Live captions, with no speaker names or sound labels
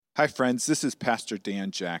Hi, friends. This is Pastor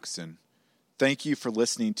Dan Jackson. Thank you for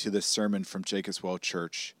listening to this sermon from Jacob's Well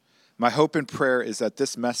Church. My hope and prayer is that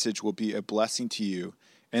this message will be a blessing to you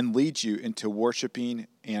and lead you into worshiping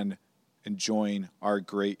and enjoying our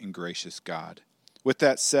great and gracious God. With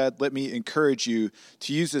that said, let me encourage you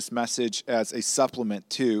to use this message as a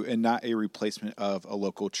supplement to and not a replacement of a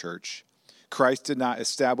local church. Christ did not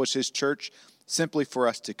establish his church simply for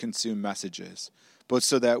us to consume messages, but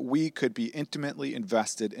so that we could be intimately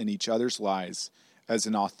invested in each other's lives as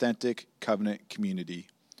an authentic covenant community.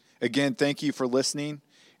 Again, thank you for listening,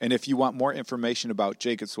 and if you want more information about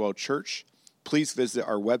Jacob's Well Church, please visit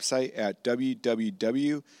our website at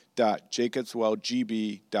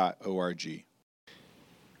www.jacobswellgb.org.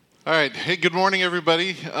 All right. Hey, good morning,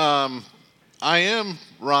 everybody. I am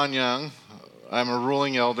Ron Young. I'm a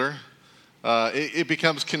ruling elder. It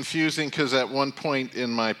becomes confusing because at one point in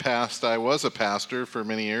my past, I was a pastor for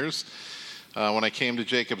many years. When I came to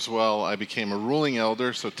Jacob's Well, I became a ruling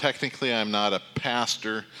elder, so technically I'm not a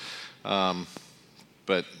pastor,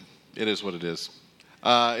 but it is what it is.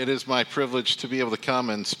 It is my privilege to be able to come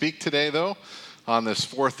and speak today, though, on this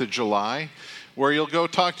 4th of July, where you'll go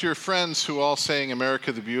talk to your friends who all sang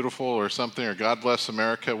America the Beautiful or something, or God Bless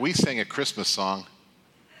America. We sang a Christmas song.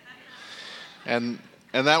 And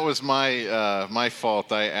that was my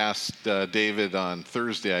fault. I asked David on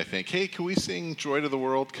Thursday, I think, hey, can we sing Joy to the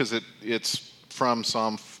World? Because it's from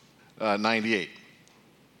Psalm 98.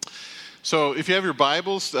 So if you have your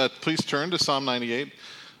Bibles, please turn to Psalm 98.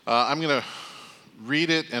 I'm going to read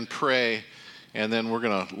it and pray, and then we're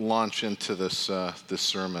going to launch into this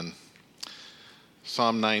sermon.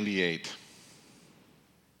 Psalm 98.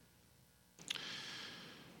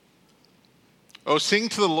 Oh, sing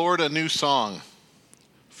to the Lord a new song,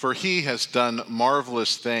 for he has done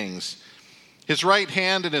marvelous things. His right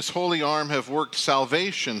hand and his holy arm have worked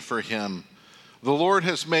salvation for him. The Lord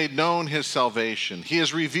has made known his salvation. He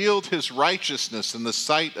has revealed his righteousness in the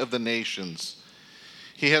sight of the nations.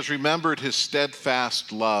 He has remembered his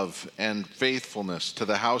steadfast love and faithfulness to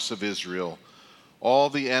the house of Israel. All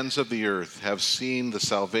the ends of the earth have seen the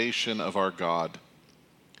salvation of our God.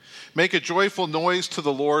 Make a joyful noise to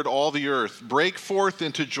the Lord, all the earth. Break forth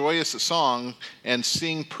into joyous song and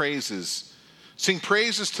sing praises. Sing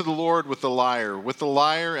praises to the Lord with the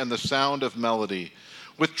lyre and the sound of melody.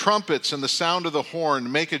 With trumpets and the sound of the horn,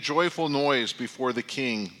 make a joyful noise before the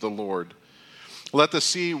King, the Lord. Let the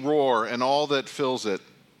sea roar and all that fills it,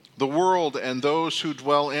 the world and those who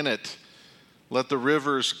dwell in it. Let the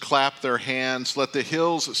rivers clap their hands. Let the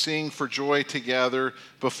hills sing for joy together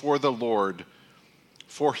before the Lord.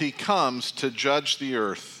 For he comes to judge the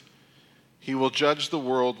earth. He will judge the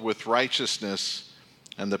world with righteousness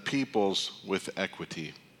and the peoples with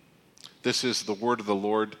equity. This is the word of the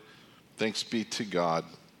Lord. Thanks be to God.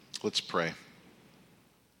 Let's pray.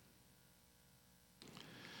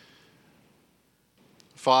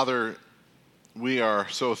 Father, we are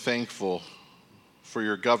so thankful for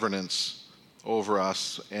your governance over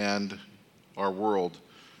us and our world.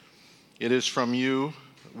 It is from you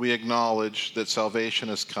we acknowledge that salvation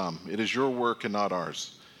has come. It is your work and not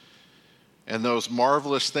ours. And those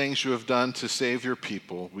marvelous things you have done to save your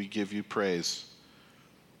people, we give you praise.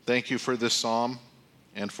 Thank you for this psalm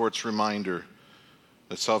and for its reminder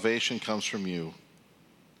that salvation comes from you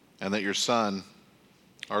and that your Son,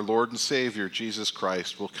 our Lord and Savior, Jesus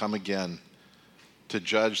Christ, will come again to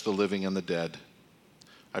judge the living and the dead.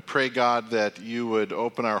 I pray, God, that you would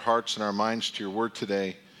open our hearts and our minds to your word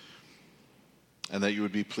today, and that you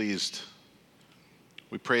would be pleased.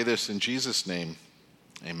 We pray this in Jesus' name.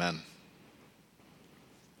 Amen.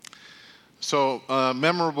 So,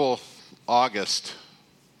 memorable August,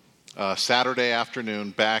 Saturday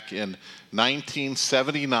afternoon back in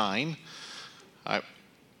 1979. I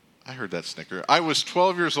heard that snicker. I was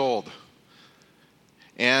 12 years old,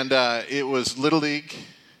 and it was Little League.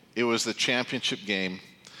 It was the championship game.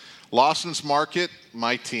 Lawson's Market,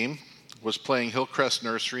 my team, was playing Hillcrest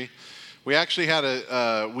Nursery. We actually had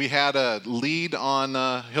a lead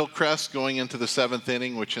on Hillcrest going into the 7th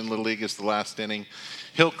inning, which in Little League is the last inning.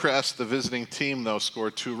 Hillcrest, the visiting team, though,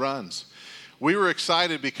 scored 2 runs. We were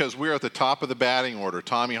excited because we were at the top of the batting order.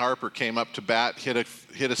 Tommy Harper came up to bat, hit a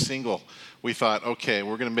single. We thought, okay,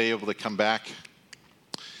 we're going to be able to come back.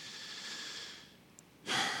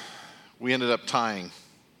 We ended up tying,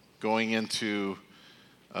 going into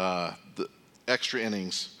the extra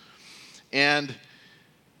innings. And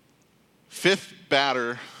 5th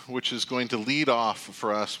batter, which is going to lead off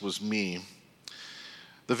for us, was me.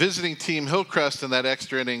 The visiting team, Hillcrest, in that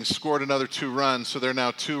extra inning scored another 2 runs, so they're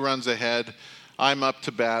now 2 runs ahead. I'm up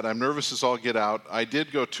to bat. I'm nervous as all get out. I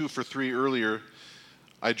did go 2 for 3 earlier.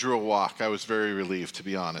 I drew a walk. I was very relieved, to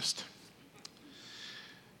be honest.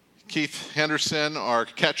 Keith Henderson, our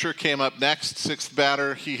catcher, came up next, sixth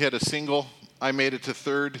batter. He hit a single. I made it to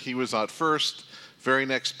third. He was out first. Very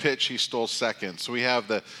next pitch, he stole second. So we have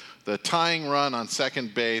the tying run on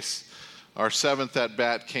second base. Our seventh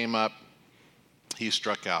at-bat came up. He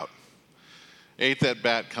struck out. Eighth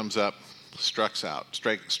at-bat comes up, strikes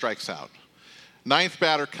out. Ninth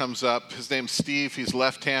batter comes up. His name's Steve. He's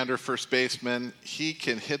left-hander, first baseman. He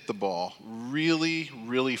can hit the ball really,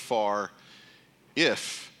 really far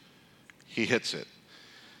if he hits it,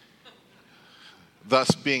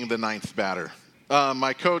 thus being the ninth batter.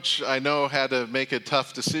 My coach, I know, had to make a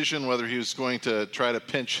tough decision whether he was going to try to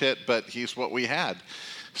pinch hit, but he's what we had.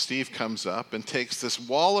 Steve comes up and takes this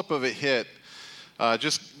wallop of a hit,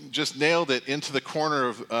 just nailed it into the corner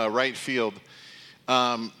of right field.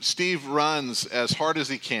 Steve runs as hard as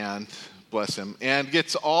he can, bless him, and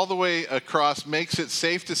gets all the way across, makes it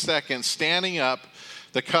safe to second, standing up.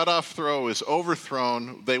 The cutoff throw is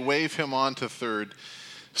overthrown. They wave him on to third.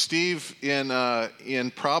 Steve,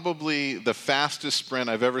 in probably the fastest sprint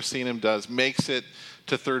I've ever seen him does, makes it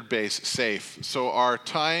to third base safe. So our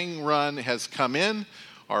tying run has come in.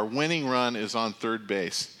 Our winning run is on third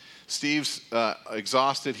base. Steve's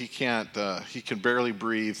exhausted. He can barely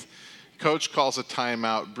breathe. Coach calls a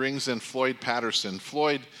timeout, brings in Floyd Patterson.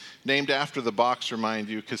 Floyd, named after the boxer, mind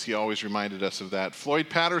you, because he always reminded us of that. Floyd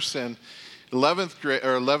Patterson,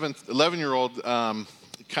 11-year-old,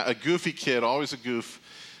 a goofy kid, always a goof,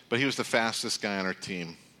 but he was the fastest guy on our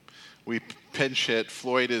team. We pinch hit.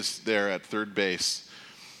 Floyd is there at third base.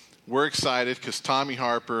 We're excited because Tommy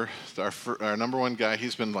Harper, our number one guy,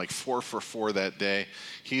 he's been like 4 for 4 that day.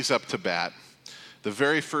 He's up to bat. The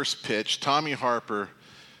very first pitch, Tommy Harper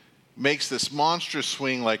makes this monstrous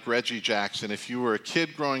swing like Reggie Jackson. If you were a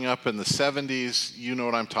kid growing up in the 70s, you know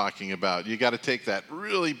what I'm talking about. You got to take that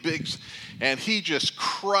really big, and he just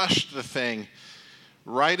crushed the thing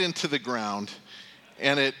right into the ground,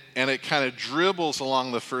 and it kind of dribbles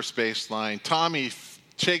along the first baseline. Tommy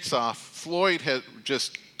takes off. Floyd had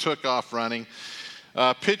just took off running.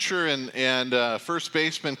 Pitcher and first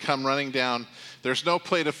baseman come running down. There's no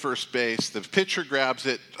play to first base. The pitcher grabs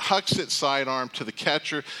it, hucks it sidearm to the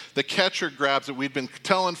catcher. The catcher grabs it. We'd been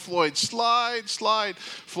telling Floyd, slide, slide.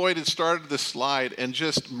 Floyd had started the slide, and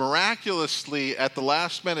just miraculously at the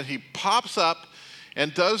last minute, he pops up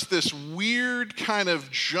and does this weird kind of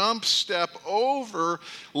jump step over,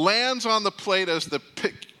 lands on the plate as the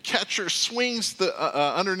catcher swings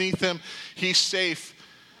underneath him. He's safe.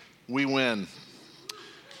 We win.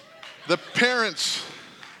 The parents...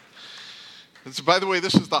 By the way,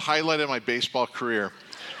 this is the highlight of my baseball career.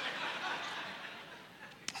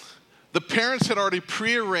 The parents had already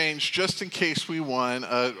prearranged, just in case we won,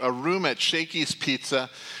 a room at Shakey's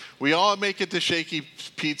Pizza. We all make it to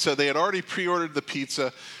Shakey's Pizza. They had already pre-ordered the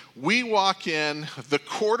pizza. We walk in. The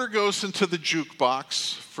quarter goes into the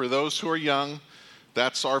jukebox. For those who are young,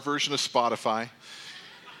 that's our version of Spotify.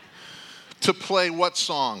 To play what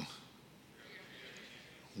song?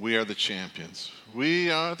 We Are the Champions.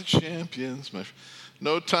 We are the champions.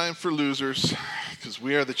 No time for losers, because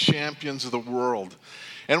we are the champions of the world.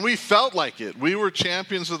 And we felt like it. We were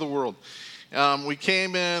champions of the world. We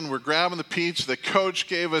came in, we're grabbing the pizza. The coach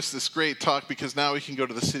gave us this great talk, because now we can go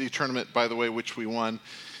to the city tournament, by the way, which we won.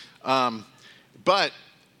 But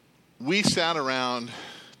we sat around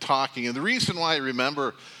talking. And the reason why I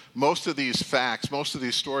remember most of these facts, most of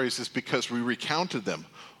these stories, is because we recounted them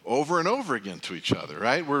over and over again to each other,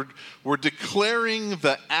 right? We're declaring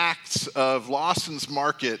the acts of Lawson's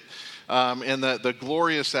Market and the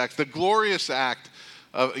glorious act. The glorious act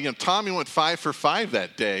of, Tommy went 5 for 5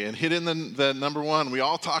 that day and hit in the number one. We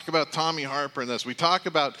all talk about Tommy Harper and this. We talk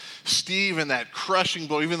about Steve and that crushing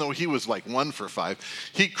blow, even though he was like 1 for 5.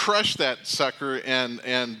 He crushed that sucker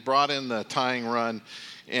and brought in the tying run.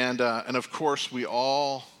 And of course, we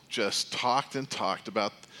all just talked and talked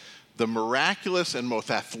about the miraculous and most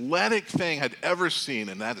athletic thing I'd ever seen,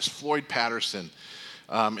 and that is Floyd Patterson,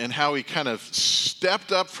 and how he kind of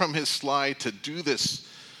stepped up from his slide to do this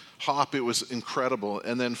hop. It was incredible.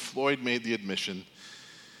 And then Floyd made the admission.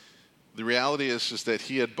 The reality is that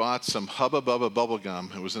he had bought some Hubba Bubba bubble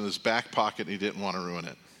gum. It was in his back pocket, and he didn't want to ruin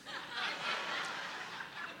it.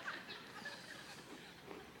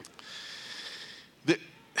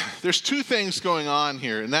 There's two things going on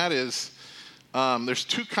here, and that is, there's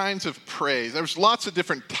two kinds of praise. There's lots of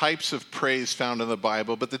different types of praise found in the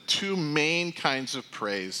Bible, but the two main kinds of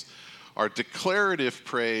praise are declarative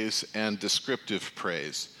praise and descriptive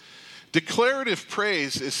praise. Declarative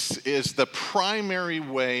praise is the primary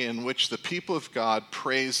way in which the people of God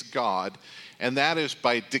praise God, and that is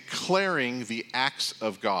by declaring the acts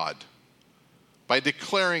of God. By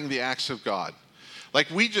declaring the acts of God. Like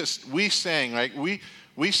we sang, right?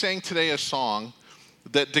 We sang today a song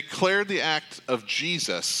that declared the act of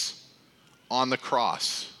Jesus on the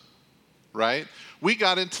cross, right? We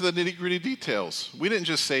got into the nitty-gritty details. We didn't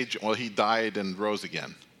just say, well, he died and rose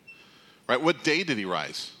again, right? What day did he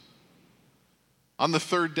rise? On the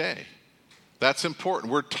third day. That's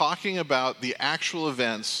important. We're talking about the actual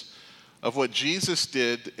events of what Jesus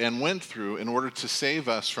did and went through in order to save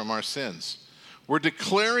us from our sins. We're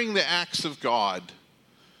declaring the acts of God,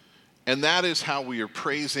 and that is how we are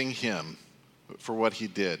praising him for what he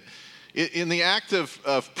did. In the act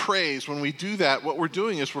of praise, when we do that, what we're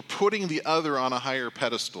doing is we're putting the other on a higher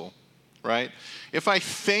pedestal, right? If I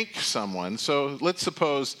thank someone, so let's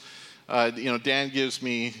suppose, Dan gives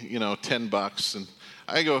me, $10, and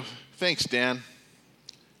I go, thanks, Dan.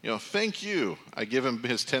 Thank you. I give him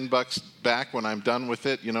his $10 back when I'm done with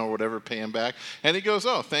it, whatever, pay him back. And he goes,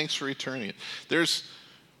 oh, thanks for returning it.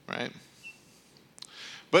 Right?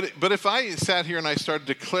 But if I sat here and I started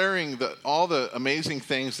declaring all the amazing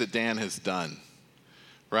things that Dan has done,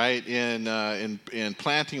 right, in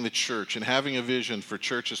planting the church and having a vision for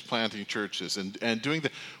churches planting churches and doing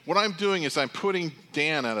that, what I'm doing is I'm putting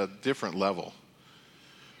Dan at a different level,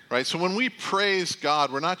 right? So when we praise God,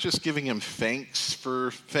 we're not just giving him thanks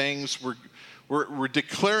for things. We're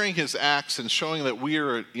declaring his acts and showing that we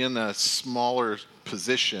are in a smaller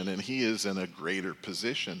position and he is in a greater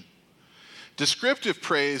position. Descriptive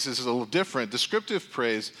praise is a little different. Descriptive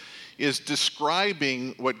praise is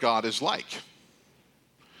describing what God is like.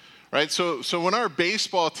 Right? So when our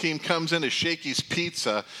baseball team comes into Shakey's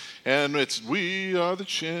Pizza and it's, we are the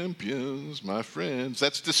champions, my friends,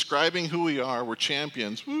 that's describing who we are. We're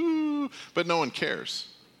champions. Woo! But no one cares.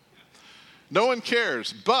 No one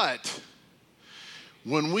cares. But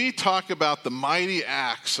when we talk about the mighty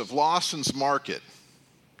acts of Lawson's Market,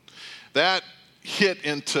 that hit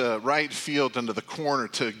into right field into the corner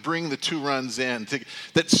to bring the 2 runs in,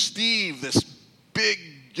 that Steve, this big,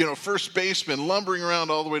 first baseman, lumbering around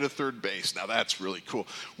all the way to third base. Now that's really cool.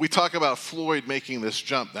 We talk about Floyd making this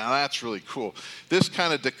jump. Now that's really cool. This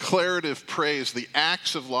kind of declarative praise, the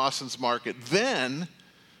acts of Lawson's Market. Then,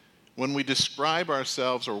 when we describe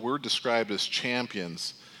ourselves or we're described as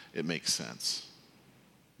champions, it makes sense.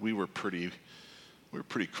 We were pretty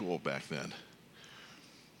cool back then.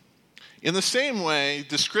 In the same way,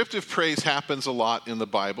 descriptive praise happens a lot in the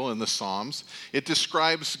Bible, in the Psalms. It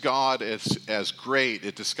describes God as great.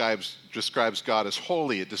 It describes God as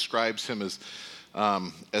holy. It describes him as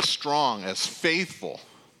strong, as faithful.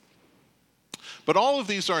 But all of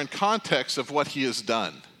these are in context of what he has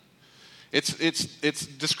done. It's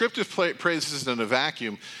descriptive praise isn't in a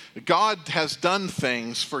vacuum. God has done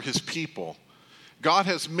things for his people. God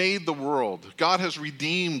has made the world. God has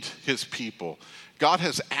redeemed his people. God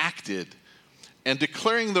has acted. And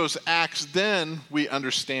declaring those acts, then we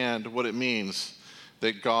understand what it means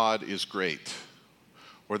that God is great,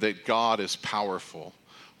 or that God is powerful,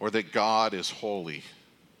 or that God is holy.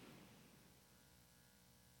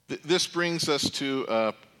 This brings us to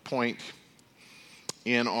a point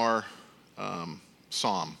in our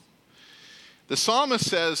psalm. The psalmist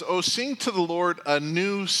says, "Oh, sing to the Lord a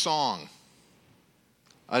new song."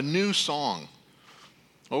 A new song.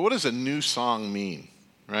 Well, what does a new song mean,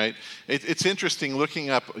 right? It's interesting looking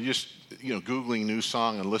up, just Googling new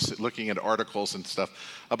song and looking at articles and stuff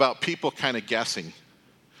about people kind of guessing.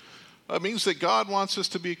 It means that God wants us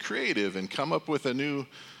to be creative and come up with a new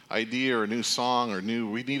idea or a new song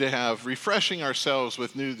we need to have refreshing ourselves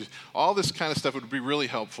with all this kind of stuff. Would be really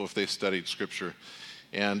helpful if they studied Scripture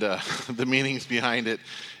and the meanings behind it.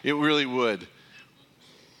 It really would.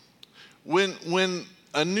 When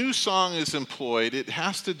a new song is employed, it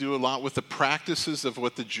has to do a lot with the practices of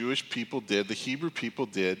what the Jewish people did, the Hebrew people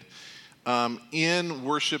did, in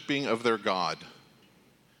worshiping of their God.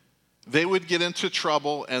 They would get into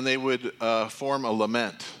trouble and they would form a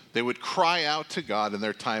lament. They would cry out to God in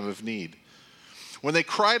their time of need. When they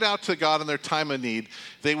cried out to God in their time of need,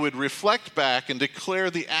 they would reflect back and declare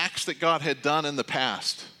the acts that God had done in the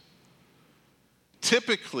past.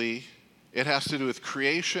 Typically, it has to do with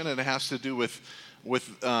creation and it has to do with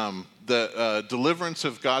the deliverance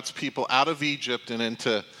of God's people out of Egypt and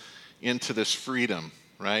into this freedom,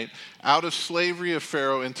 right? Out of slavery of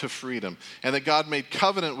Pharaoh into freedom. And that God made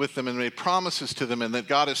covenant with them and made promises to them and that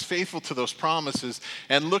God is faithful to those promises.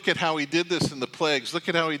 And look at how he did this in the plagues. Look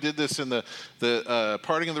at how he did this in the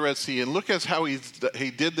parting of the Red Sea. And look at how he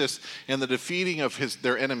did this in the defeating of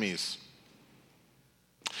their enemies.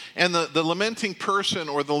 And the lamenting person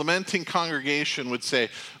or the lamenting congregation would say,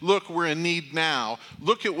 look, we're in need now.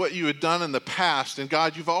 Look at what you had done in the past. And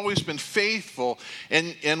God, you've always been faithful.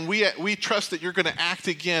 And we trust that you're going to act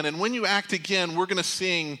again. And when you act again, we're going to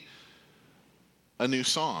sing a new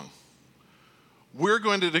song. We're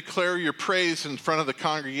going to declare your praise in front of the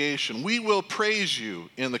congregation. We will praise you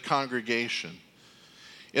in the congregation.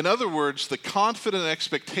 In other words, the confident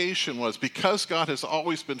expectation was, because God has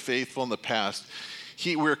always been faithful in the past,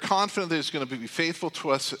 we're confident that he's going to be faithful to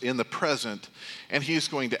us in the present, and he's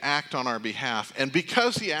going to act on our behalf. And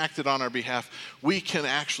because he acted on our behalf, we can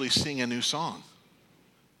actually sing a new song.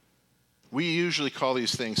 We usually call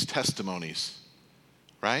these things testimonies,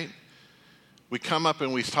 right? We come up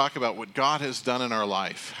and we talk about what God has done in our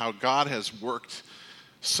life, how God has worked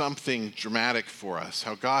something dramatic for us,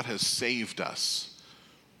 how God has saved us.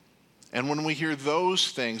 And when we hear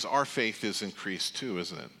those things, our faith is increased too,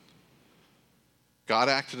 isn't it? God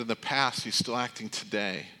acted in the past, he's still acting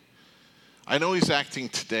today. I know he's acting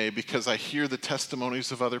today because I hear the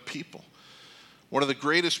testimonies of other people. One of the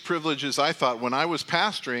greatest privileges, I thought, when I was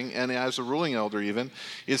pastoring, and as a ruling elder even,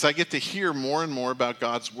 is I get to hear more and more about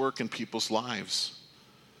God's work in people's lives.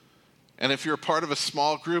 And if you're a part of a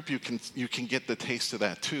small group, you can get the taste of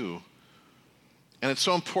that too. And it's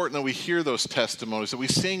so important that we hear those testimonies, that we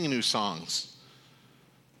sing new songs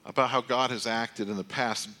about how God has acted in the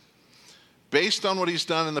past. Based on what he's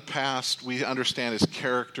done in the past, we understand his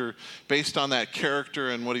character. Based on that character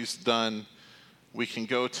and what he's done, we can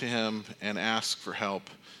go to him and ask for help,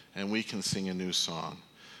 and we can sing a new song.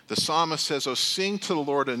 The psalmist says, "Oh, sing to the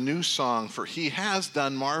Lord a new song, for he has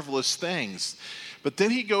done marvelous things." But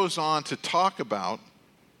then he goes on to talk about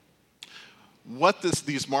what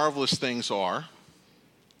these marvelous things are.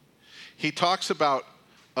 He talks about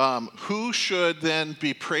who should then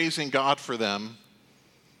be praising God for them.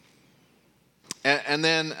 And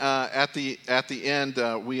then at the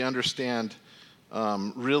end, we understand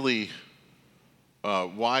really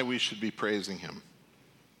why we should be praising him.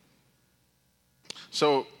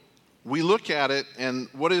 So we look at it, and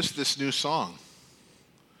what is this new song?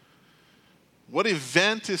 What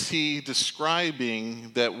event is he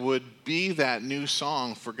describing that would be that new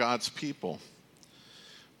song for God's people?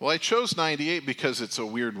 Well, I chose 98 because it's a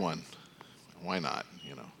weird one. Why not,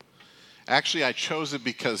 Actually, I chose it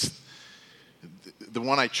because the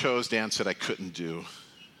one I chose, Dan said I couldn't do.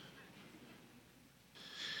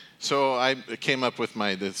 So I came up with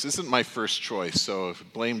this isn't my first choice, so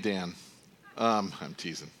blame Dan. I'm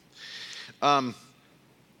teasing. But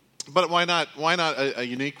why not a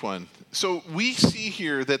unique one? So we see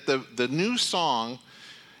here that the new song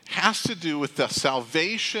has to do with the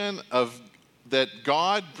salvation that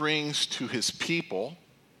God brings to his people,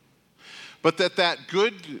 but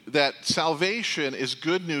that salvation is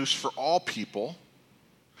good news for all people.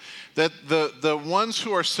 That the ones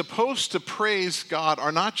who are supposed to praise God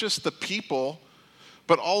are not just the people,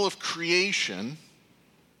 but all of creation.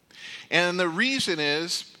 And the reason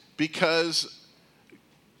is because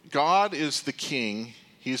God is the king,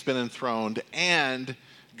 he's been enthroned, and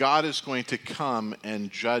God is going to come and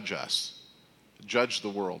judge the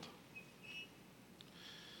world.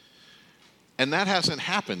 And that hasn't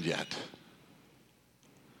happened yet.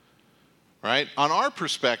 Right? On our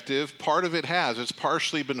perspective, part of it has. It's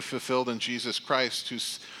partially been fulfilled in Jesus Christ,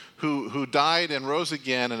 who died and rose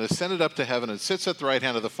again and ascended up to heaven and sits at the right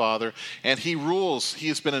hand of the Father, and he rules. He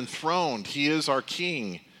has been enthroned. He is our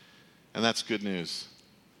king. And that's good news.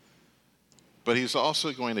 But he's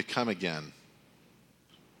also going to come again.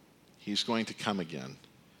 He's going to come again.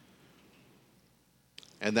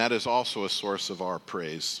 And that is also a source of our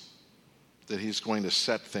praise, that he's going to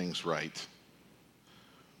set things right.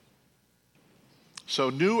 So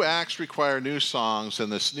new acts require new songs, and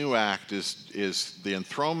this new act is the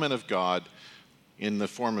enthronement of God in the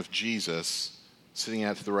form of Jesus sitting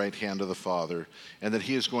at the right hand of the Father, and that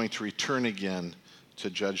he is going to return again to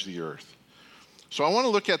judge the earth. So I want to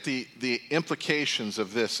look at the implications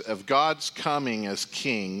of this, of God's coming as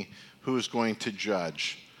king who is going to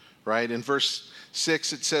judge, right? In verse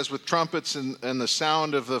 6 it says, "With trumpets and the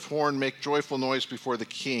sound of the horn make joyful noise before the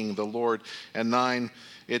king, the Lord." And 9,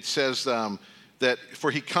 it says that for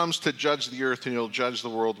he comes to judge the earth, and he'll judge the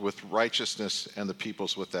world with righteousness and the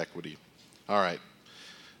peoples with equity. All right.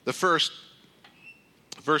 The first,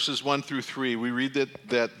 verses 1 through 3, we read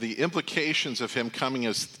that the implications of him coming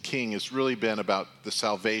as king has really been about the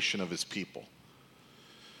salvation of his people.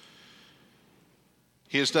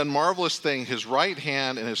 He has done marvelous things. His right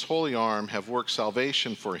hand and his holy arm have worked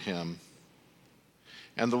salvation for him.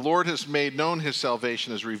 And the Lord has made known his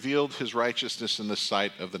salvation, has revealed his righteousness in the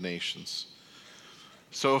sight of the nations.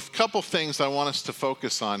 So a couple things I want us to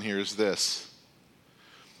focus on here is this.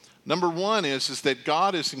 Number one is that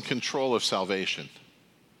God is in control of salvation.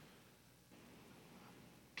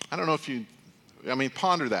 I don't know if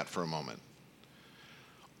ponder that for a moment.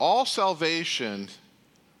 All salvation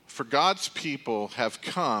for God's people have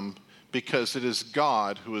come because it is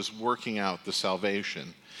God who is working out the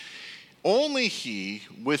salvation. Only He,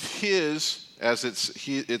 with His, as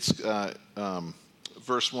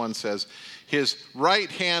verse 1 says, His right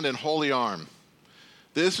hand and holy arm.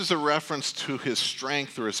 This is a reference to His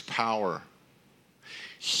strength or His power.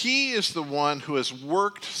 He is the one who has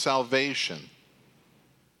worked salvation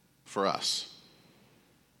for us.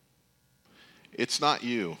 It's not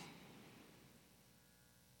you.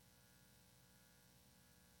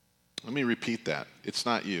 Let me repeat that. It's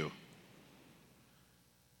not you.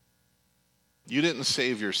 You didn't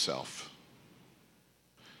save yourself.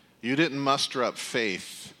 You didn't muster up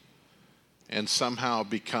faith and somehow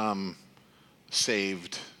become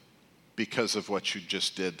saved because of what you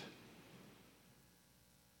just did.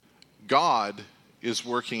 God is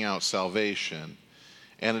working out salvation,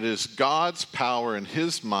 and it is God's power and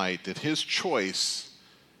His might and His choice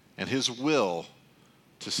and His will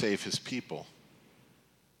to save His people.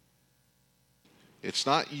 It's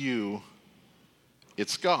not you,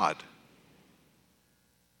 it's God.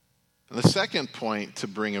 And the second point to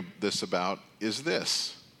bring this about is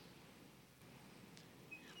this.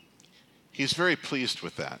 He's very pleased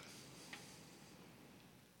with that.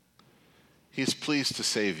 He's pleased to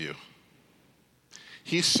save you.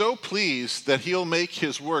 He's so pleased that He'll make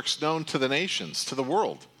His works known to the nations, to the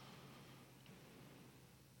world.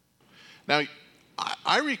 Now,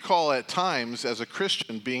 I recall at times as a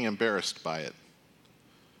Christian being embarrassed by it.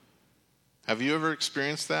 Have you ever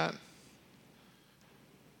experienced that?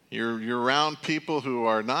 You're around people who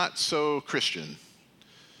are not so Christian,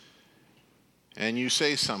 and you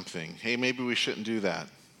say something, hey, maybe we shouldn't do that.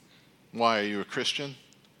 Why, are you a Christian?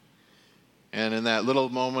 And in that little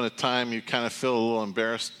moment of time, you kind of feel a little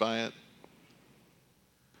embarrassed by it.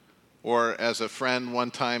 Or as a friend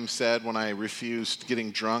one time said when I refused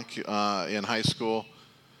getting drunk in high school,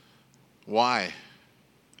 why?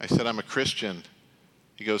 I said, I'm a Christian.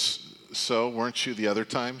 He goes, so weren't you the other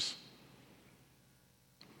times?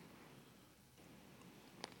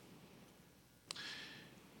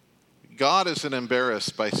 God isn't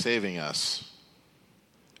embarrassed by saving us,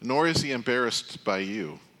 nor is He embarrassed by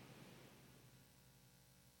you.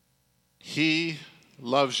 He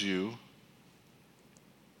loves you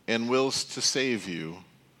and wills to save you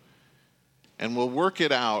and will work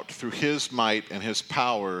it out through His might and His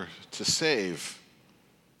power to save.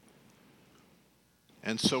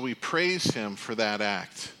 And so we praise Him for that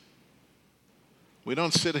act. We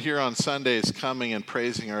don't sit here on Sundays coming and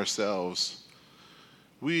praising ourselves.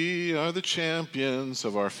 We are the champions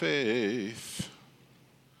of our faith.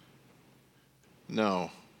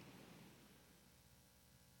 No.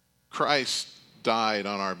 Christ died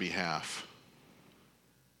on our behalf.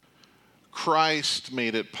 Christ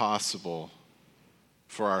made it possible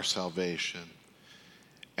for our salvation.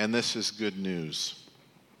 And this is good news.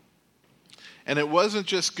 And it wasn't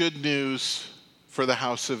just good news for the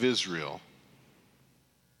house of Israel.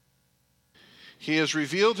 He has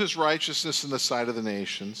revealed His righteousness in the sight of the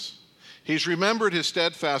nations. He's remembered His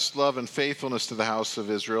steadfast love and faithfulness to the house of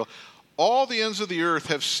Israel. All the ends of the earth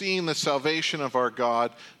have seen the salvation of our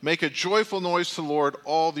God. Make a joyful noise to the Lord,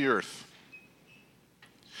 all the earth.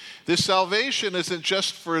 This salvation isn't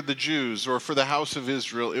just for the Jews or for the house of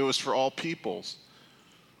Israel. It was for all peoples.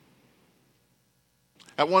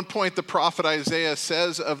 At one point, the prophet Isaiah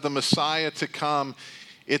says of the Messiah to come,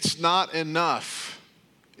 it's not enough.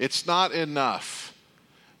 It's not enough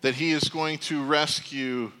that He is going to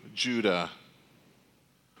rescue Judah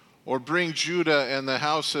or bring Judah and the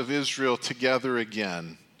house of Israel together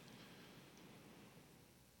again.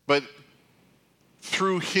 But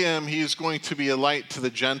through Him, He is going to be a light to the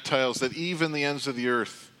Gentiles, that even the ends of the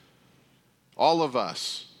earth, all of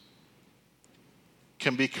us,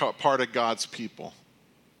 can be part of God's people.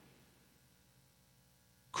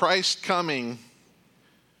 Christ coming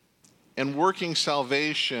and working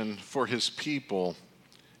salvation for His people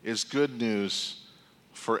is good news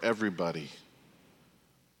for everybody,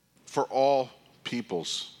 for all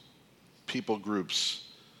peoples, people groups,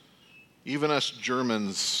 even us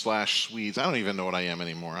Germans/Swedes. I don't even know what I am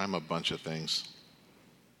anymore. I'm a bunch of things.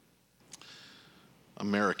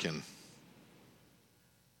 American.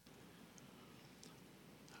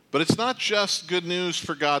 But it's not just good news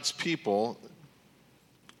for God's people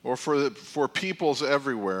or for peoples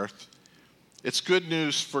everywhere. It's good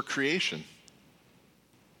news for creation.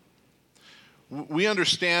 We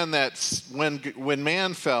understand that when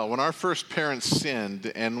man fell, when our first parents sinned,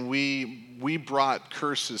 and we brought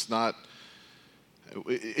curses,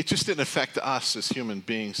 it just didn't affect us as human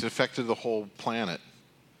beings. It affected the whole planet.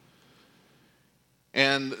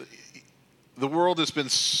 And the world has been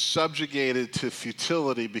subjugated to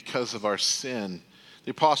futility because of our sin.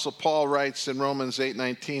 The Apostle Paul writes in Romans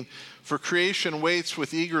 8:19, "For creation waits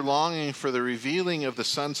with eager longing for the revealing of the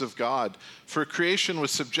sons of God. For creation was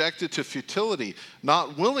subjected to futility,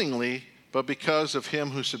 not willingly, but because of him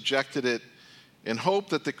who subjected it, in hope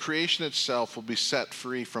that the creation itself will be set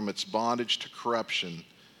free from its bondage to corruption."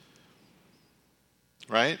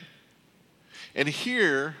 Right? And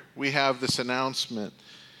here we have this announcement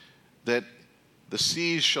that the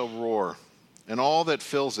seas shall roar and all that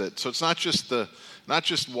fills it. So it's not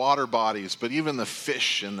just water bodies, but even the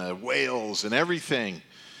fish and the whales and everything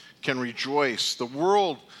can rejoice. The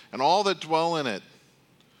world and all that dwell in it,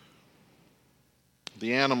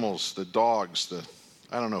 the animals, the dogs,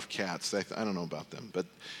 I don't know if cats, I don't know about them, but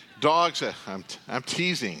dogs, I'm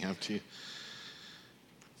teasing.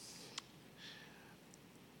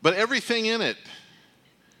 But everything in it,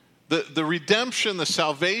 the redemption, the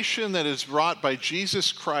salvation that is wrought by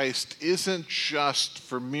Jesus Christ isn't just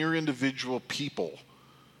for mere individual people.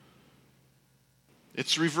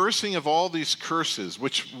 It's reversing of all these curses,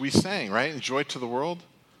 which we sang, right? And joy to the world,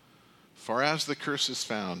 far as the curse is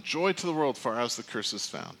found. Joy to the world, far as the curse is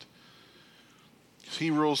found. He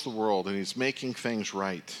rules the world, and he's making things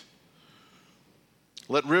right.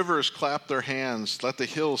 Let rivers clap their hands. Let the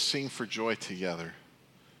hills sing for joy together.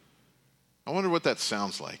 I wonder what that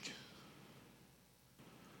sounds like.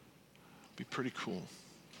 It'd be pretty cool.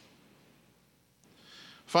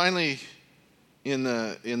 Finally, in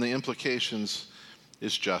the implications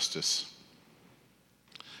is justice.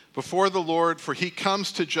 Before the Lord, for he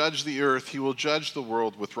comes to judge the earth, he will judge the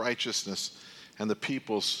world with righteousness and the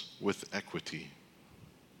peoples with equity.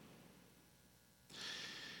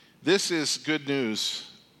 This is good news,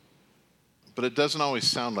 but it doesn't always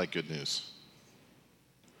sound like good news.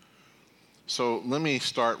 So let me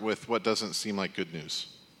start with what doesn't seem like good news.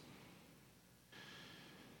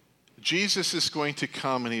 Jesus is going to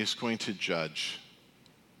come and he is going to judge.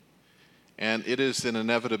 And it is an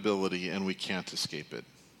inevitability, and we can't escape it.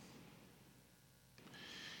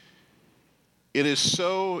 It is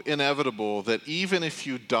so inevitable that even if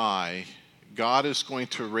you die, God is going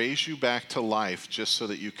to raise you back to life just so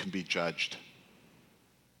that you can be judged.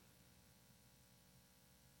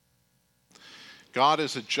 God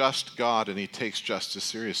is a just God, and he takes justice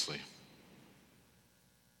seriously.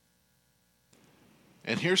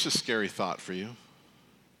 And here's a scary thought for you.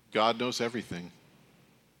 God knows everything.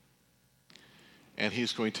 And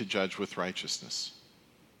he's going to judge with righteousness.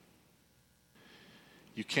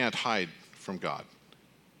 You can't hide from God.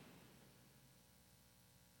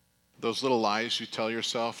 Those little lies you tell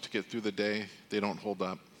yourself to get through the day, they don't hold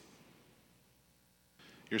up.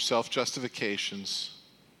 Your self-justifications,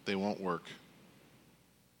 they won't work.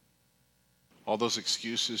 All those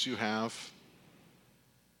excuses you have,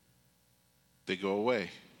 they go away.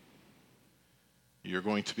 You're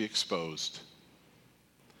going to be exposed.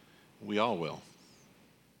 We all will.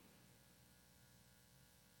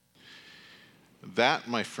 That,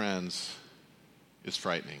 my friends, is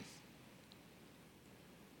frightening.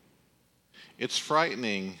 It's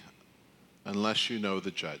frightening unless you know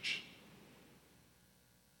the judge.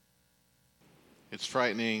 It's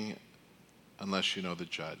frightening unless you know the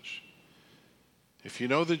judge. If you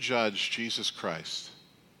know the judge, Jesus Christ,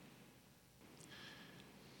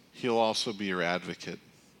 he'll also be your advocate.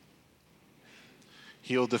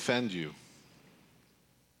 He'll defend you.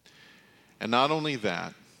 And not only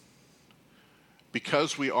that,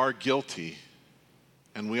 because we are guilty,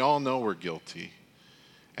 and we all know we're guilty,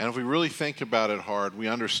 and if we really think about it hard, we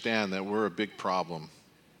understand that we're a big problem.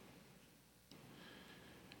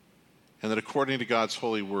 And that according to God's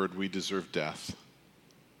holy word, we deserve death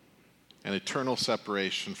and eternal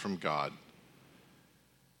separation from God.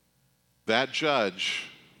 That judge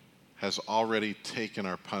has already taken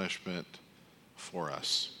our punishment for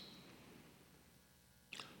us.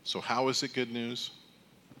 So how is it good news?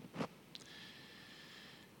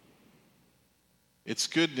 It's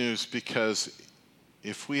good news because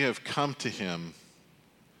if we have come to him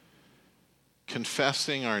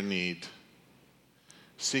confessing our need,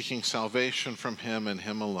 seeking salvation from him and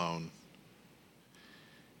him alone,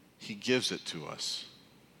 he gives it to us.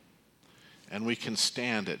 And we can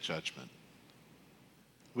stand at judgment.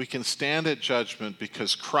 We can stand at judgment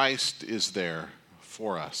because Christ is there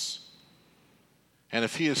for us. And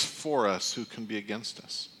if he is for us, who can be against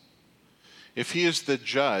us? If he is the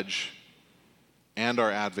judge and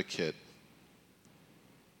our advocate,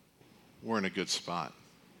 we're in a good spot.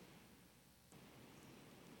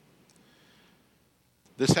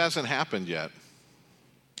 This hasn't happened yet.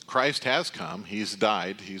 Christ has come. He's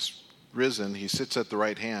died. He's risen. He sits at the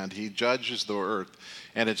right hand. He judges the earth.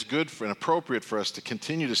 And it's good and appropriate for us to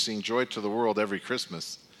continue to sing Joy to the World every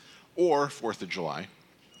Christmas or 4th of July.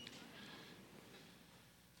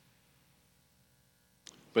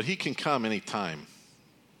 But he can come anytime.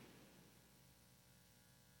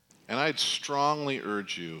 And I'd strongly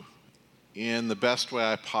urge you, in the best way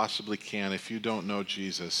I possibly can, if you don't know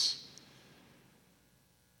Jesus,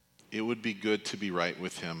 it would be good to be right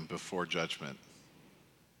with him before judgment.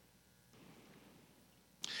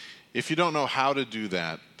 If you don't know how to do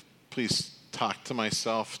that, please talk to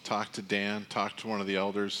myself, talk to Dan, talk to one of the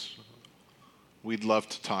elders. We'd love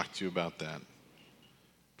to talk to you about that.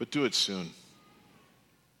 But do it soon.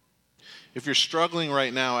 If you're struggling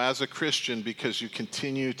right now as a Christian because you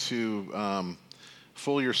continue to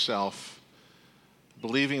fool yourself,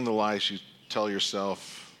 believing the lies you tell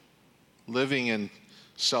yourself, living in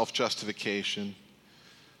self-justification,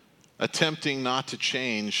 attempting not to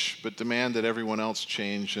change but demand that everyone else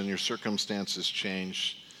change and your circumstances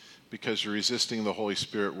change because you're resisting the Holy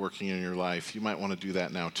Spirit working in your life, you might want to do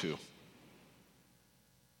that now too.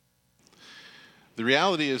 The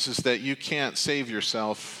reality is that you can't save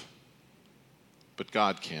yourself, but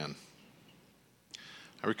God can.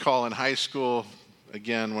 I recall in high school,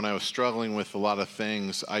 again, when I was struggling with a lot of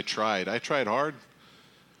things, I tried hard.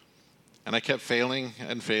 And I kept failing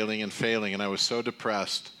and failing and failing, and I was so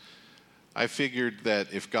depressed. I figured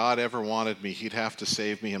that if God ever wanted me, he'd have to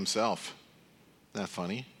save me himself. Isn't that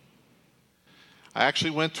funny? I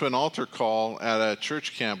actually went to an altar call at a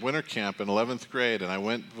church camp, winter camp in 11th grade, and I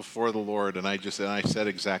went before the Lord, and I said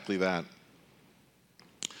exactly that.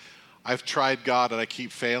 I've tried God, and I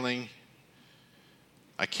keep failing.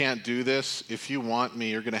 I can't do this. If you want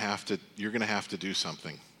me, you're going to have to do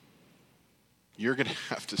something. You're going to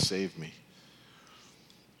have to save me.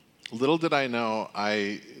 Little did I know,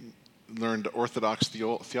 I learned Orthodox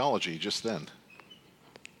theology just then.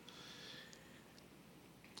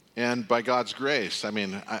 And by God's grace,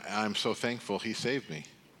 I'm so thankful he saved me.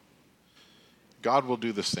 God will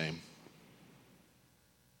do the same.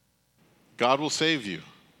 God will save you.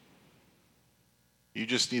 You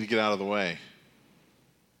just need to get out of the way.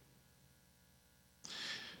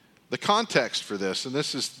 The context for this, and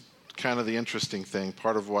this is kind of the interesting thing,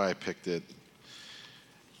 part of why I picked it.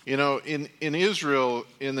 You know, in Israel,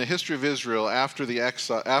 in the history of Israel, after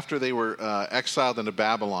they were exiled into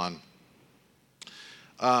Babylon,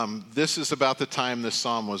 this is about the time this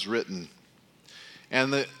psalm was written,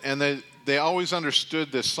 and they always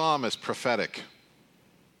understood this psalm as prophetic.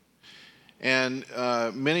 And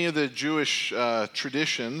many of the Jewish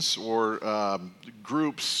traditions or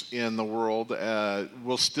groups in the world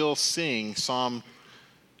will still sing Psalm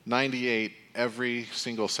 98 every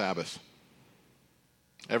single Sabbath.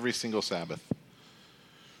 Every single Sabbath.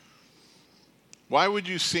 Why would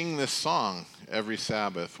you sing this song every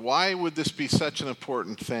Sabbath? Why would this be such an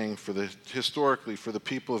important thing historically for the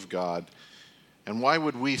people of God? And why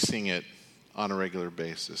would we sing it on a regular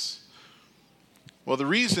basis? Well, the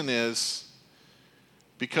reason is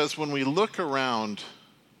because when we look around,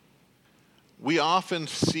 we often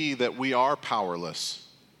see that we are powerless.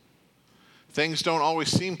 Things don't always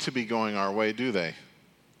seem to be going our way, do they?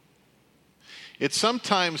 It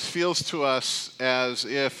sometimes feels to us as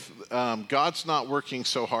if God's not working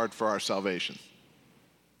so hard for our salvation.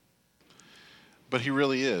 But he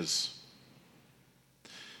really is.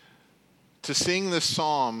 To sing this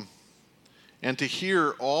psalm and to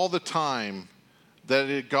hear all the time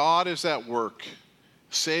that God is at work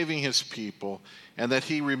saving his people, and that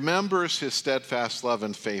he remembers his steadfast love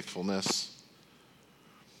and faithfulness,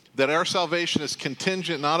 that our salvation is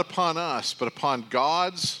contingent not upon us, but upon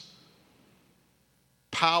God's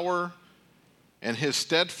power and his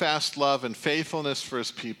steadfast love and faithfulness for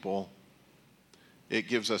his people, it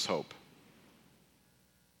gives us hope.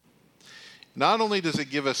 Not only does it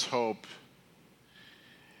give us hope,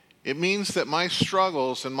 it means that my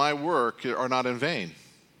struggles and my work are not in vain.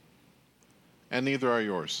 And neither are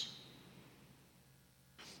yours.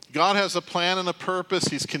 God has a plan and a purpose.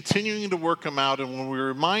 He's continuing to work them out. And when we're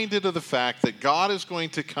reminded of the fact that God is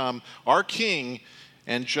going to come, our King,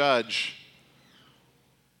 and judge,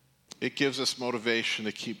 it gives us motivation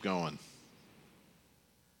to keep going,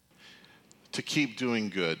 to keep doing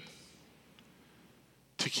good,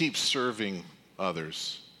 to keep serving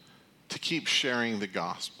others, to keep sharing the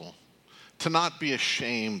gospel, to not be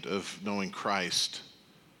ashamed of knowing Christ,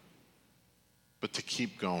 but to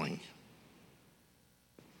keep going.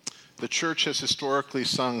 The church has historically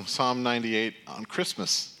sung Psalm 98 on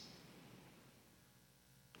Christmas.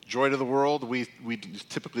 Joy to the World, we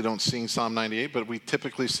typically don't sing Psalm 98, but we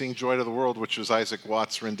typically sing Joy to the World, which was Isaac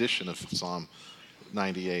Watts' rendition of Psalm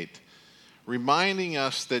 98, reminding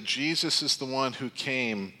us that Jesus is the one who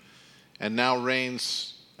came and now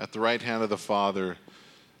reigns at the right hand of the Father,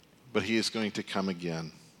 but he is going to come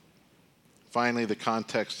again. Finally, the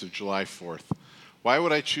context of July 4th. Why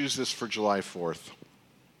would I choose this for July 4th?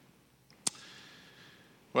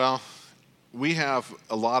 Well, we have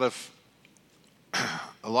a lot of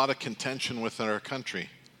contention within our country.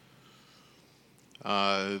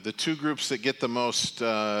 The two groups that get the most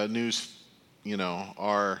news,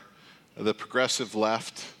 are the progressive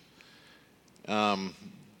left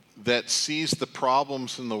that sees the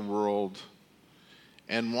problems in the world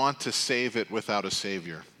and want to save it without a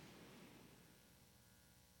savior.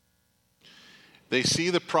 They see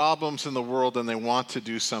the problems in the world and they want to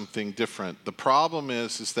do something different. The problem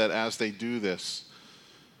is that as they do this,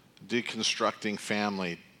 deconstructing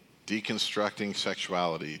family, deconstructing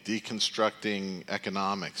sexuality, deconstructing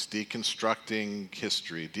economics, deconstructing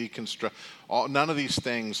history, none of these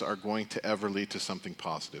things are going to ever lead to something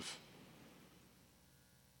positive.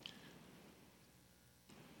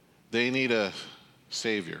 They need a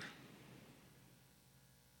savior.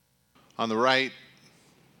 On the right,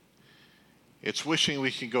 it's wishing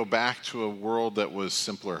we could go back to a world that was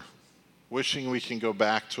simpler, wishing we can go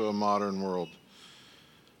back to a modern world,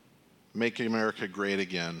 make America great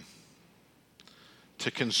again,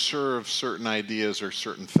 to conserve certain ideas or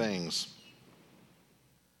certain things.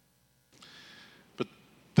 But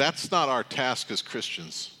that's not our task as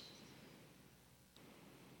Christians.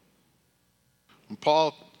 When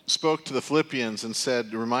Paul spoke to the Philippians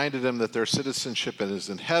and reminded them that their citizenship is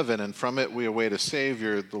in heaven, and from it we await a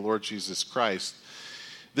Savior, the Lord Jesus Christ.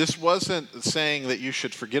 This wasn't saying that you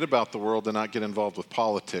should forget about the world and not get involved with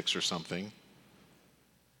politics or something.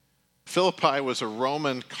 Philippi was a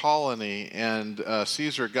Roman colony, and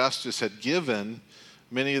Caesar Augustus had given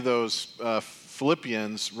many of those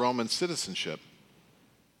Philippians Roman citizenship.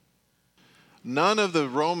 None of the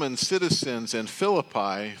Roman citizens in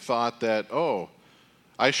Philippi thought that,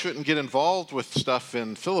 I shouldn't get involved with stuff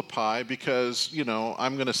in Philippi because,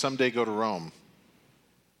 I'm going to someday go to Rome.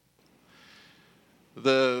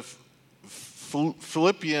 The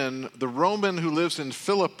Roman who lives in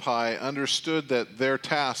Philippi understood that their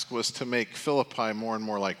task was to make Philippi more and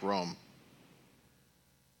more like Rome.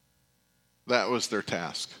 That was their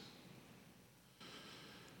task.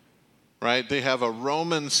 Right? They have a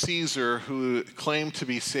Roman Caesar who claimed to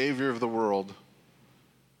be savior of the world.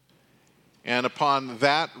 And upon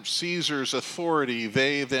that Caesar's authority,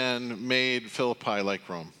 they then made Philippi like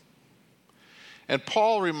Rome. And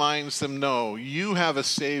Paul reminds them, no, you have a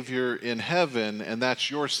Savior in heaven, and that's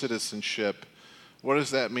your citizenship. What does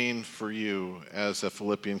that mean for you as a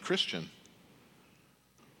Philippian Christian?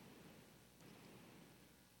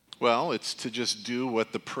 Well, it's to just do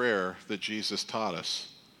what the prayer that Jesus taught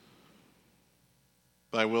us.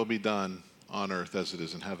 Thy will be done on earth as it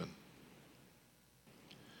is in heaven.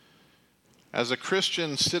 As a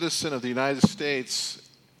Christian citizen of the United States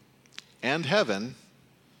and heaven,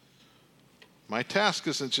 my task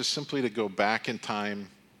isn't just simply to go back in time,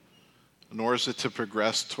 nor is it to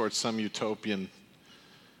progress towards some utopian,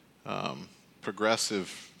 progressive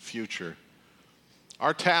future.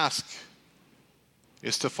 Our task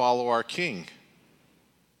is to follow our King,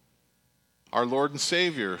 our Lord and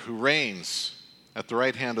Savior, who reigns at the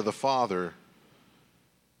right hand of the Father,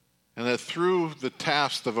 and that through the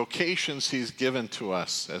tasks, the vocations he's given to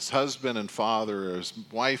us as husband and father, as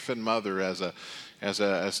wife and mother,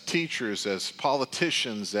 as teachers, as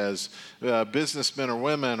politicians, as businessmen or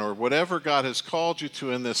women, or whatever God has called you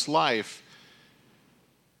to in this life,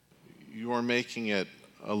 you are making it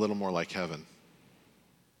a little more like heaven.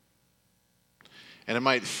 And it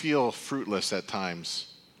might feel fruitless at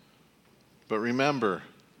times, but remember,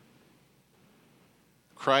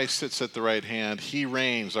 Christ sits at the right hand. He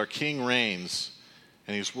reigns. Our King reigns.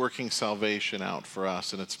 And he's working salvation out for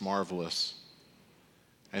us. And it's marvelous.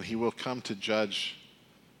 And he will come to judge.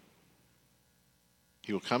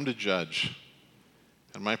 He will come to judge.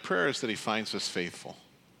 And my prayer is that he finds us faithful.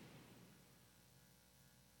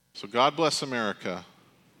 So God bless America.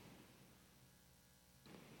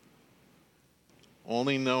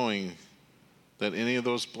 Only knowing that any of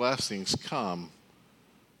those blessings come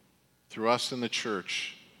through us in the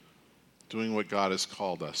church, doing what God has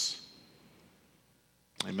called us.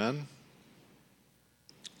 Amen?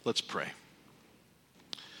 Let's pray.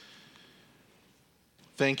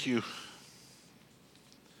 Thank you.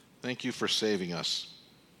 Thank you for saving us.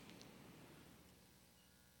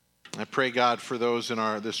 I pray, God, for those in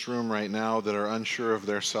this room right now that are unsure of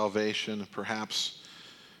their salvation, perhaps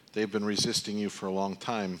They've been resisting you for a long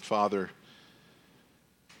time. Father,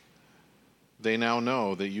 they now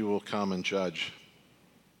know that you will come and judge.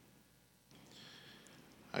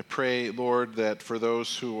 I pray, Lord, that for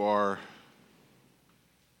those who are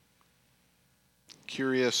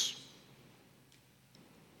curious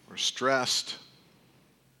or stressed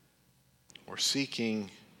or seeking,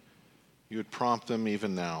 you would prompt them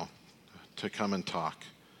even now to come and talk,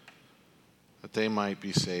 that they might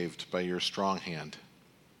be saved by your strong hand.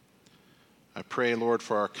 I pray, Lord,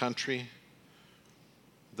 for our country,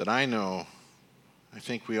 that I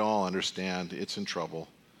think we all understand it's in trouble.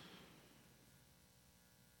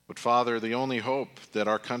 But Father, the only hope that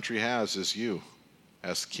our country has is you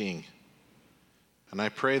as King. And I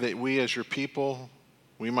pray that we as your people,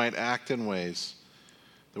 we might act in ways,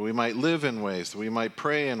 that we might live in ways, that we might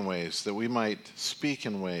pray in ways, that we might speak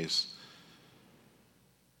in ways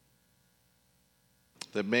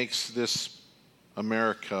that makes this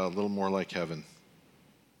America a little more like heaven.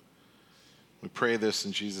 We pray this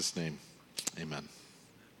in Jesus' name. Amen.